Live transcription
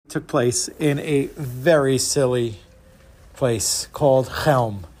took place in a very silly place called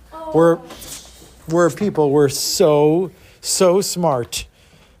Chelm, where people were so smart,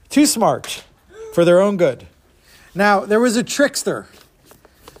 too smart for their own good. Now, there was a trickster.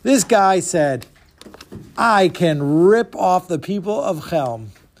 This guy said, I can rip off the people of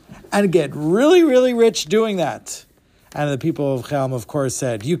Chelm and get really, really rich doing that. And the people of Chelm, of course,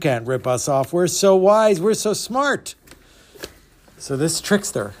 said, you can't rip us off. We're so wise. We're so smart. So this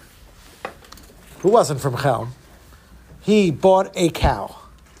trickster, who wasn't from Chelm, he bought a cow.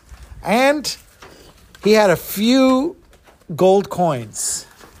 And he had a few gold coins.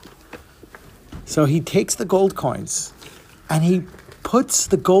 So he takes the gold coins and he puts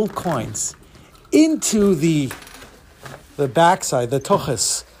the gold coins into the backside, the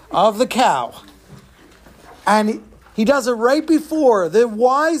tuchus of the cow. And he does it right before the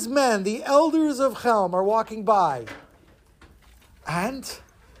wise men, the elders of Chelm, are walking by. And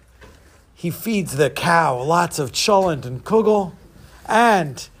he feeds the cow lots of cholent and kugel.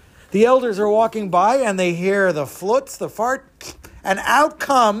 And the elders are walking by and they hear the flutz, the fart, and out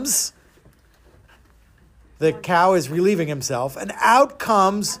comes, the cow is relieving himself, and out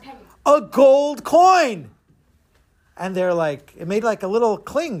comes a gold coin. And they're like, it made like a little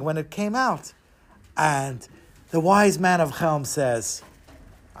cling when it came out. And the wise man of Chelm says,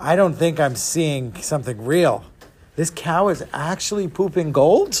 I don't think I'm seeing something real. This cow is actually pooping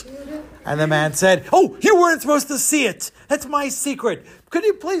gold? And the man said, oh, you weren't supposed to see it. That's my secret. Could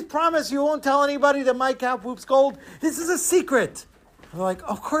you please promise you won't tell anybody that my cow poops gold? This is a secret. And they're like,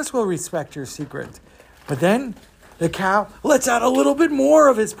 of course we'll respect your secret. But then the cow lets out a little bit more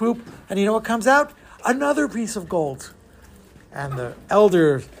of his poop. And you know what comes out? Another piece of gold. And the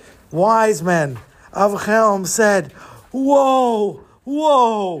elder wise men of Chelm said, whoa,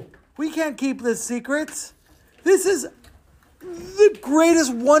 we can't keep this secret. This is the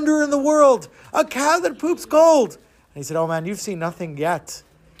greatest wonder in the world. A cow that poops gold. And he said, oh man, you've seen nothing yet.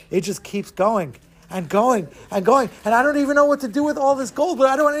 It just keeps going and going and going. And I don't even know what to do with all this gold, but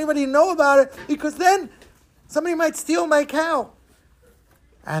I don't want anybody to know about it because then somebody might steal my cow.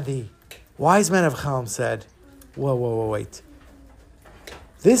 And the wise men of Chelm said, whoa, wait.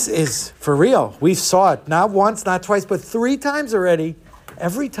 This is for real. We saw it not once, not twice, but 3 times already.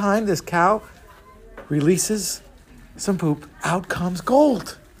 Every time this cow releases some poop, out comes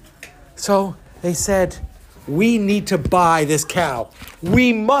gold. So they said, we need to buy this cow.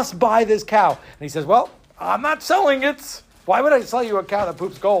 We must buy this cow. And he says, well, I'm not selling it. Why would I sell you a cow that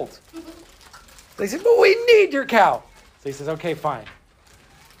poops gold? They said, but we need your cow. So he says, okay, fine.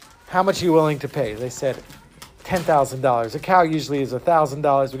 How much are you willing to pay? They said, $10,000. A cow usually is $1,000.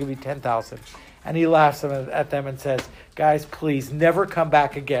 We'll give you $10,000. And he laughs at them and says, guys, please never come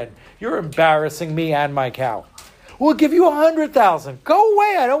back again. You're embarrassing me and my cow. We'll give you $100,000. Go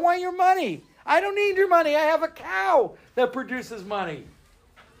away. I don't want your money. I don't need your money. I have a cow that produces money.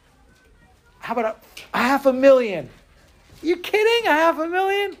 How about $500,000? You kidding?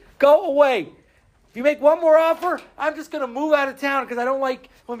 $500,000? Go away. If you make one more offer, I'm just going to move out of town because I don't like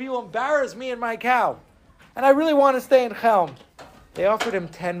when people embarrass me and my cow. And I really want to stay in Chelm. They offered him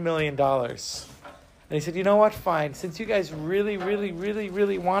 $10 million. And he said, you know what? Fine. Since you guys really, really, really,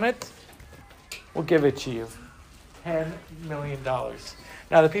 really want it, we'll give it to you. $10 million.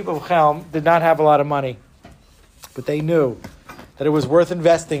 Now, the people of Chelm did not have a lot of money, but they knew that it was worth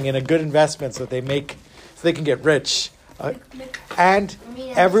investing in a good investment so they can get rich. And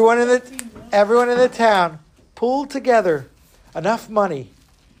everyone in the town pooled together enough money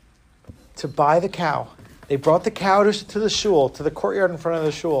to buy the cow. They brought the cow to the shul, to the courtyard in front of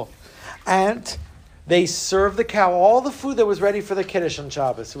the shul. And they served the cow all the food that was ready for the Kiddush on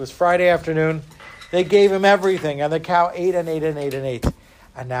Shabbos. It was Friday afternoon. They gave him everything. And the cow ate and ate and ate and ate.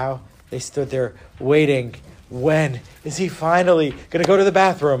 And now they stood there waiting. When is he finally going to go to the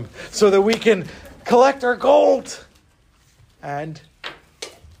bathroom so that we can collect our gold? And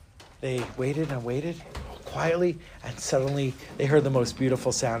they waited and waited quietly. And suddenly they heard the most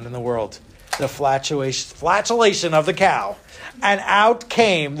beautiful sound in the world. The flatulation of the cow. And out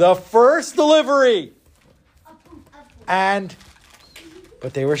came the first delivery. But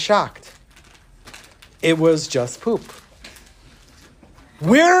they were shocked. It was just poop.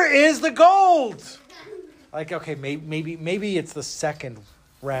 Where is the gold? Like, okay, maybe it's the second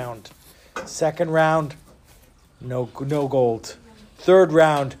round. Second round, no gold. Third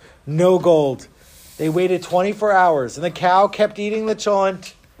round, no gold. They waited 24 hours, and the cow kept eating the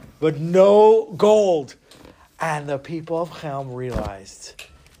cholent, but no gold. And the people of Chelm realized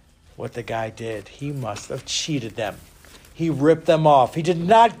what the guy did. He must have cheated them. He ripped them off. He did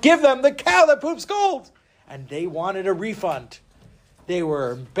not give them the cow that poops gold. And they wanted a refund. They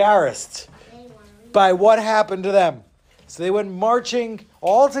were embarrassed by what happened to them. So they went marching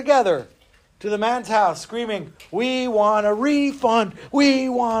all together to the man's house, screaming, "We want a refund! We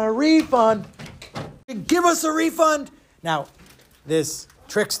want a refund! Give us a refund!" Now, this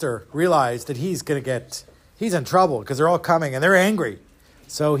trickster realized that he's in trouble because they're all coming and they're angry.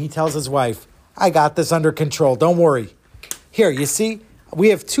 So he tells his wife, "I got this under control. Don't worry. Here, you see,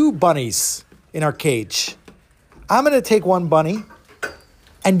 we have 2 bunnies in our cage. I'm going to take one bunny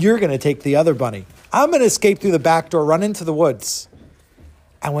and you're going to take the other bunny. I'm going to escape through the back door, run into the woods.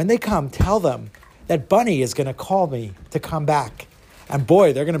 And when they come, tell them that Bunny is going to call me to come back. And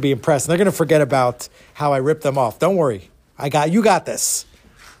boy, they're going to be impressed. And they're going to forget about how I ripped them off. Don't worry. You got this."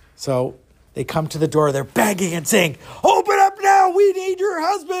 So they come to the door. They're begging and saying, "Open up now. We need your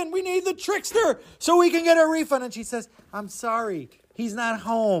husband. We need the trickster so we can get a refund." And she says, "I'm sorry. He's not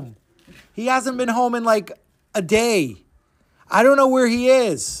home. He hasn't been home in like a day. I don't know where he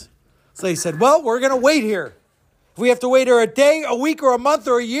is." So they said, "Well, we're going to wait here. If we have to wait here a day, a week, or a month,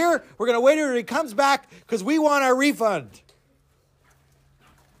 or a year, we're going to wait here till he comes back because we want our refund."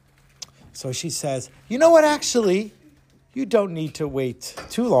 So she says, "You know what, actually, you don't need to wait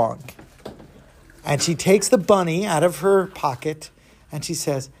too long." And she takes the bunny out of her pocket and she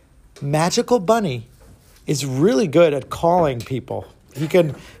says, "Magical Bunny is really good at calling people.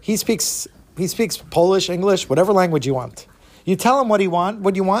 He speaks Polish, English, whatever language you want. You tell him what you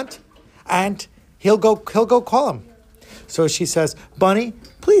want, and he'll go call him." So she says, "Bunny,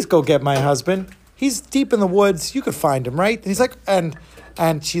 please go get my husband. He's deep in the woods. You could find him, right?" And he's like,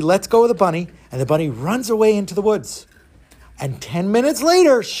 and she lets go of the bunny, and the bunny runs away into the woods. And 10 minutes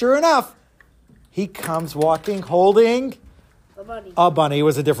later, sure enough, he comes walking, holding a bunny. It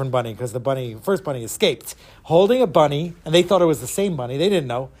was a different bunny because the first bunny escaped. Holding a bunny, and they thought it was the same bunny. They didn't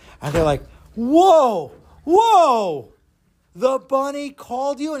know. And they're like, whoa, the bunny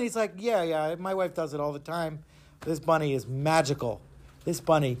called you? And he's like, yeah, my wife does it all the time. This bunny is magical. This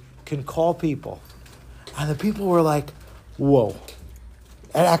bunny can call people. And the people were like, whoa,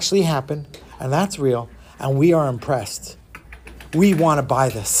 it actually happened, and that's real, and we are impressed. We want to buy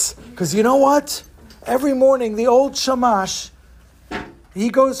this. Because you know what? Every morning, the old shamash, he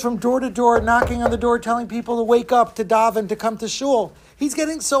goes from door to door, knocking on the door, telling people to wake up, to daven, to come to shul. He's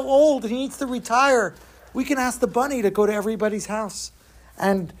getting so old, and he needs to retire. We can ask the bunny to go to everybody's house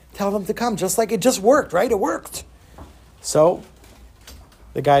and tell them to come, just like it just worked, right? It worked. So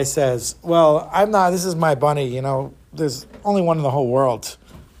the guy says, "Well, this is my bunny, there's only one in the whole world.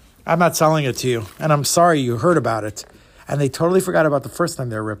 I'm not selling it to you, and I'm sorry you heard about it." And they totally forgot about the first time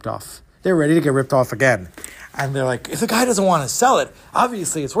they were ripped off. They're ready to get ripped off again. And they're like, if the guy doesn't want to sell it,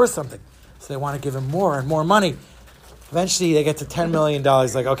 obviously it's worth something. So they want to give him more and more money. Eventually they get to $10 million.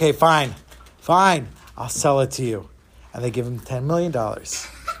 Like, okay, fine, I'll sell it to you. And they give him $10 million.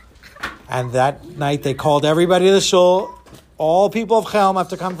 And that night they called everybody to the shul. All people of Chelm have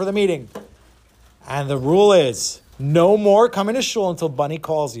to come for the meeting. And the rule is, no more coming to shul until Bunny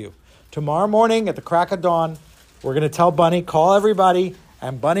calls you. Tomorrow morning at the crack of dawn, we're going to tell Bunny, call everybody,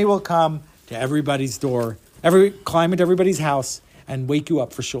 and Bunny will come to everybody's door, climb into everybody's house, and wake you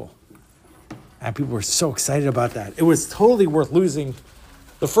up for shul. And people were so excited about that. It was totally worth losing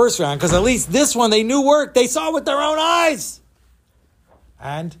the first round, because at least this one they knew worked. They saw it with their own eyes.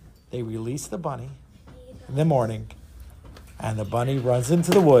 And they released the bunny in the morning, and the bunny runs into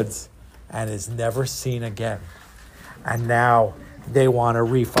the woods and is never seen again. And now they want a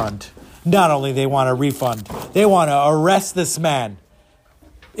refund. Not only they want a refund, they want to arrest this man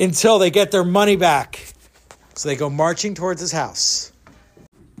until they get their money back. So they go marching towards his house.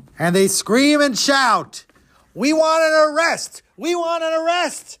 And they scream and shout, "We want an arrest! We want an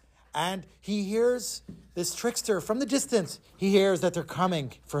arrest!" And he hears this trickster from the distance. He hears that they're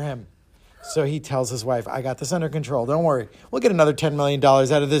coming for him. So he tells his wife, "I got this under control. Don't worry. We'll get another $10 million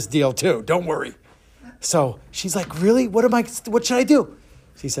out of this deal too. Don't worry." So she's like, "Really? What should I do?"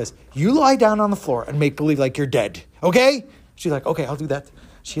 He says, "You lie down on the floor and make believe like you're dead, okay?" She's like, "Okay, I'll do that."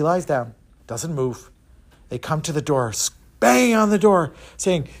 She lies down, doesn't move. They come to the door, banging on the door,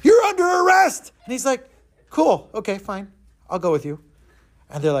 saying, "You're under arrest!" And he's like, "Cool, okay, fine. I'll go with you."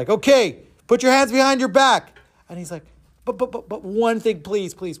 And they're like, "Okay, put your hands behind your back." And he's like, but one thing,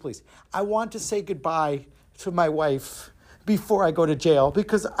 please. I want to say goodbye to my wife before I go to jail,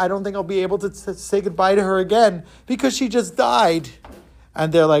 because I don't think I'll be able to say goodbye to her again because she just died."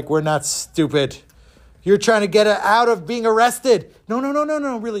 And they're like, "We're not stupid. You're trying to get out of being arrested. No,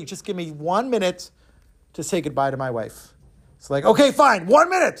 really, just give me 1 minute to say goodbye to my wife." It's like, "Okay, fine, 1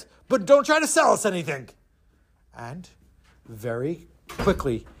 minute, but don't try to sell us anything." And very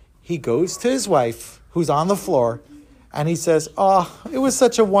quickly, he goes to his wife, who's on the floor, And he says, oh, it was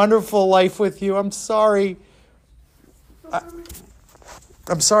such a wonderful life with you. I'm sorry.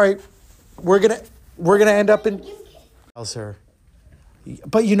 I'm sorry. We're gonna end up in... Tells her,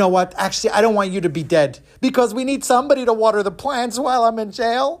 but you know what? Actually, I don't want you to be dead because we need somebody to water the plants while I'm in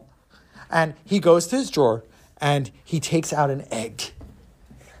jail. And he goes to his drawer and he takes out an egg.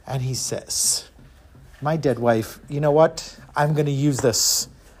 And he says, my dead wife, you know what? I'm going to use this.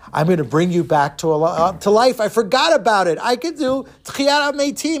 I'm going to bring you back to life. I forgot about it. I could do Tchiyat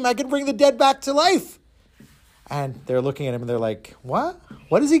HaMeitim. I could bring the dead back to life. And they're looking at him and they're like, what?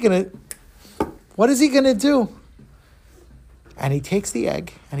 What is he going to do? And he takes the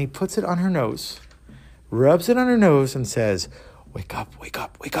egg and he puts it on her nose, rubs it on her nose and says, wake up, wake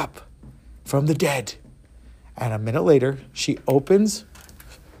up, wake up from the dead. And a minute later, she opens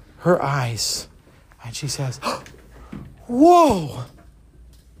her eyes and she says, whoa,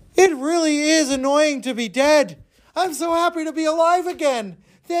 it really is annoying to be dead. I'm so happy to be alive again.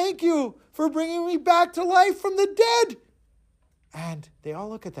 Thank you for bringing me back to life from the dead. And they all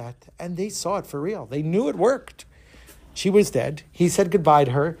look at that and they saw it for real. They knew it worked. She was dead. He said goodbye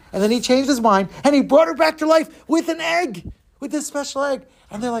to her. And then he changed his mind and he brought her back to life with an egg, with this special egg.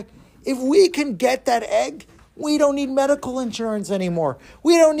 And they're like, if we can get that egg, we don't need medical insurance anymore.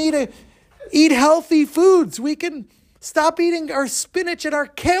 We don't need to eat healthy foods. We can stop eating our spinach and our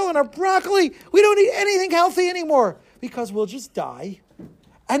kale and our broccoli. We don't eat anything healthy anymore because we'll just die.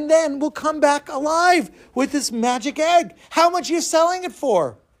 And then we'll come back alive with this magic egg. How much are you selling it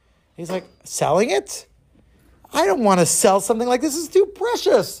for? He's like, selling it? I don't want to sell something like this. It's too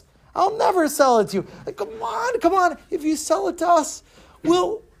precious. I'll never sell it to you. Like, come on. If you sell it to us,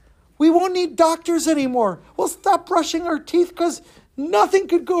 we won't need doctors anymore. We'll stop brushing our teeth because nothing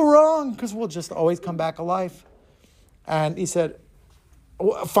could go wrong because we'll just always come back alive. And he said,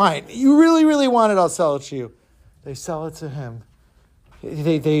 fine, you really, really want it, I'll sell it to you. They sell it to him.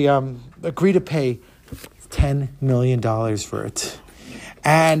 They agree to pay $10 million for it.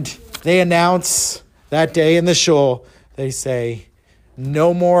 And they announce that day in the shul, they say,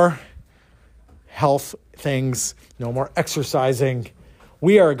 no more health things, no more exercising.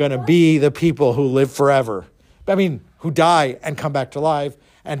 We are going to be the people who live forever. I mean, who die and come back to life,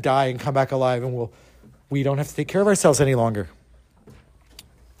 and die and come back alive, and we don't have to take care of ourselves any longer.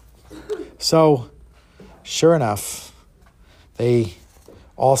 So, sure enough, they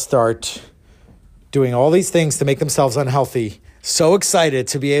all start doing all these things to make themselves unhealthy. So excited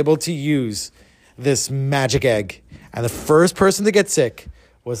to be able to use this magic egg. And the first person to get sick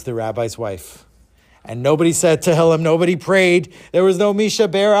was the rabbi's wife. And nobody said Tehillim, nobody prayed. There was no Misha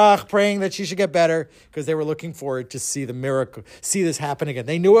Berach praying that she should get better because they were looking forward to see the miracle, see this happen again.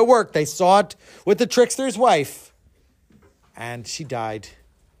 They knew it worked. They saw it with the trickster's wife. And she died.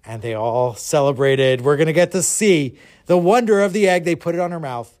 And they all celebrated. We're going to get to see the wonder of the egg. They put it on her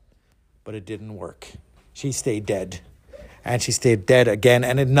mouth, but it didn't work. She stayed dead. And she stayed dead again,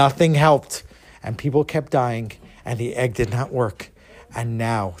 and nothing helped. And people kept dying, and the egg did not work. And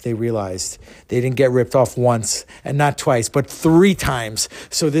now they realized they didn't get ripped off once, and not twice, but 3 times.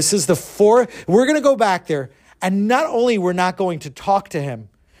 So this is the 4th. We're going to go back there, and not only we're not going to talk to him,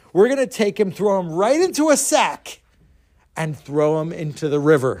 we're going to take him, throw him right into a sack, and throw him into the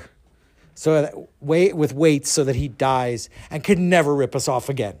river. So that, with weights so that he dies and could never rip us off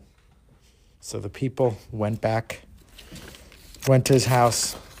again. So the people went back, went to his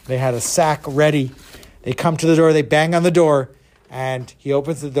house. They had a sack ready. They come to the door. They bang on the door. And he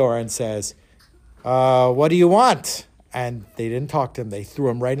opens the door and says, what do you want? And they didn't talk to him. They threw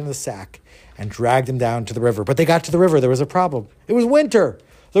him right in the sack and dragged him down to the river. But they got to the river. There was a problem. It was winter.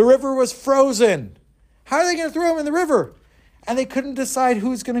 The river was frozen. How are they going to throw him in the river? And they couldn't decide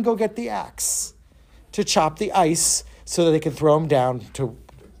who's going to go get the axe to chop the ice so that they could throw him down to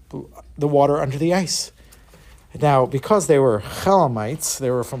the water under the ice. Now, because they were Chelmites,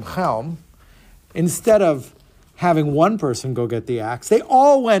 they were from Chelm, instead of having one person go get the axe, they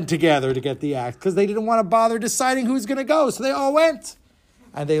all went together to get the axe because they didn't want to bother deciding who's going to go. So they all went.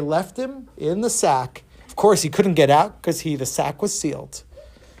 And they left him in the sack. Of course, he couldn't get out because the sack was sealed,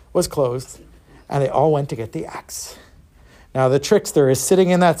 was closed. And they all went to get the axe. Now, the trickster is sitting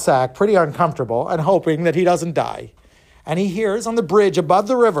in that sack, pretty uncomfortable, and hoping that he doesn't die. And he hears on the bridge above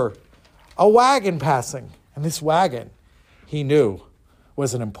the river a wagon passing. And this wagon, he knew,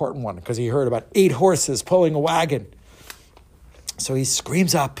 was an important one because he heard about 8 horses pulling a wagon. So he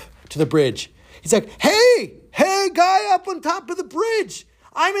screams up to the bridge. He's like, hey, guy up on top of the bridge,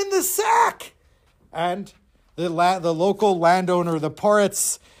 I'm in the sack. And the local landowner, the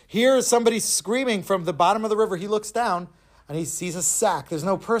Poritz, hears somebody screaming from the bottom of the river. He looks down and he sees a sack. There's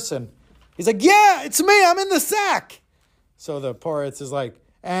no person. He's like, yeah, it's me. I'm in the sack. So the Poritz is like,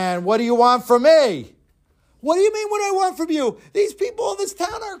 and what do you want from me? What do you mean what I want from you? These people in this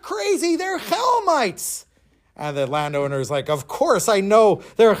town are crazy. They're Chelmites. And the landowner is like, of course I know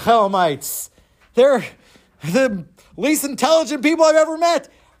they're Chelmites. They're the least intelligent people I've ever met.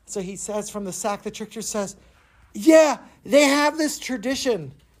 So he says from the sack, the trickster says, yeah, they have this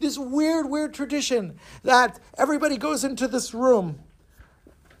tradition, this weird tradition that everybody goes into this room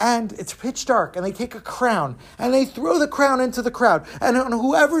and it's pitch dark and they take a crown and they throw the crown into the crowd. And on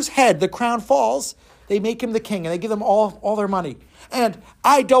whoever's head the crown falls, they make him the king and they give them all their money. And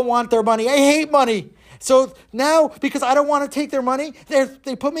I don't want their money. I hate money. So now, because I don't want to take their money,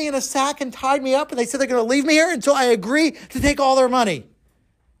 they put me in a sack and tied me up and they said they're going to leave me here until I agree to take all their money.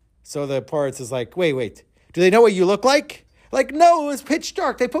 So the Poritz is like, wait. Do they know what you look like? Like, no, it was pitch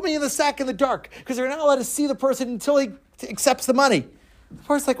dark. They put me in the sack in the dark because they're not allowed to see the person until he accepts the money. The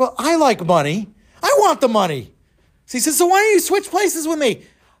Poritz is like, well, I like money. I want the money. So he says, so why don't you switch places with me?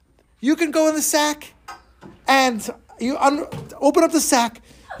 You can go in the sack and you open up the sack.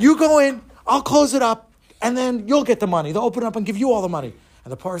 You go in, I'll close it up, and then you'll get the money. They'll open it up and give you all the money.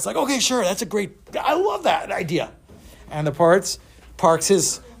 And the Poritz is like, okay, sure, I love that idea. And the Poritz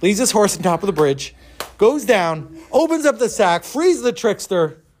leaves his horse on top of the bridge, goes down, opens up the sack, frees the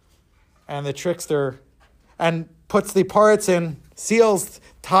trickster, and puts the Poritz in,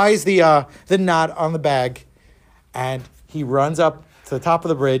 ties the knot on the bag, and he runs up to the top of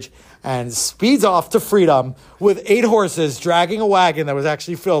the bridge and speeds off to freedom with 8 horses dragging a wagon that was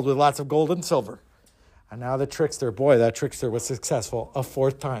actually filled with lots of gold and silver. And now that trickster was successful a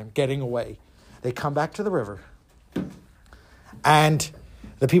 4th time, getting away. They come back to the river, and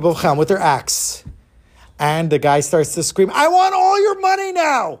the people of Chelm with their axe. And the guy starts to scream, I want all your money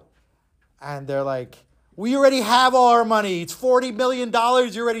now. And they're like, we already have all our money. It's $40 million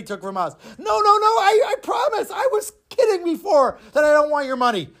you already took from us. No, I promise. I was kidding before that I don't want your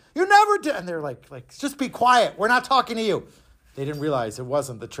money. You never did. And they're like, just be quiet. We're not talking to you. They didn't realize it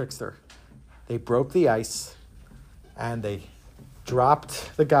wasn't the trickster. They broke the ice and they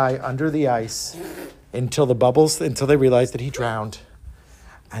dropped the guy under the ice until they realized that he drowned.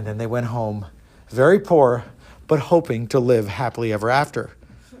 And then they went home, very poor, but hoping to live happily ever after.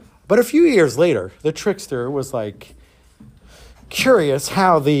 But a few years later, the trickster was like curious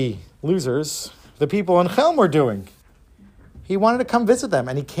how the losers, the people in Chelm, were doing. He wanted to come visit them,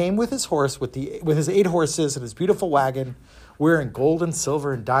 and he came with his horse, with his 8 horses and his beautiful wagon, wearing gold and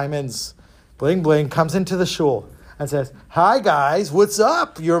silver and diamonds, bling bling, comes into the shul and says, hi guys, what's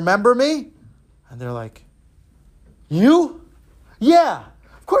up? You remember me? And they're like, you? Yeah.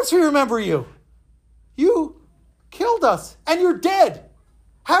 Of course we remember you. You killed us, and you're dead.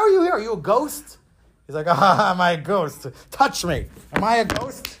 How are you here? Are you a ghost? He's like, am I a ghost? Touch me. Am I a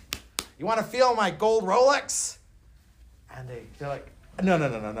ghost? You want to feel my gold Rolex? And they're like,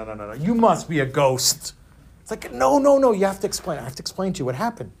 no. You must be a ghost. It's like, no. You have to explain. I have to explain to you what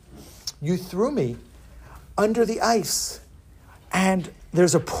happened. You threw me under the ice, and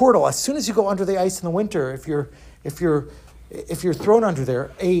there's a portal. As soon as you go under the ice in the winter, if you're thrown under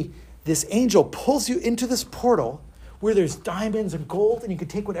there, this angel pulls you into this portal where there's diamonds and gold, and you can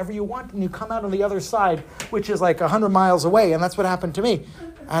take whatever you want, and you come out on the other side, which is like 100 miles away, and that's what happened to me.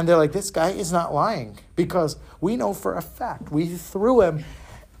 And they're like, this guy is not lying, because we know for a fact we threw him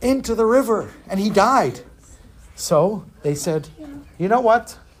into the river, and he died. So they said, you know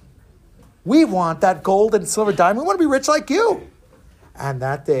what? We want that gold and silver diamond. We want to be rich like you. And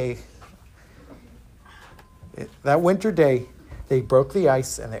that day, that winter day, they broke the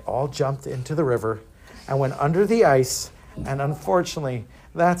ice and they all jumped into the river and went under the ice. And unfortunately,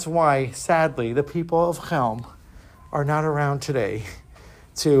 that's why, sadly, the people of Chelm are not around today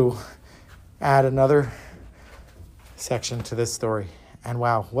to add another section to this story. And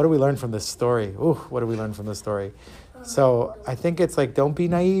wow, what do we learn from this story? Ooh, what do we learn from this story? So I think it's like, don't be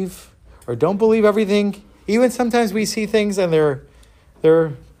naive or don't believe everything. Even sometimes we see things and there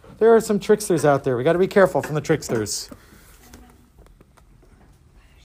are some tricksters out there. We got to be careful from the tricksters.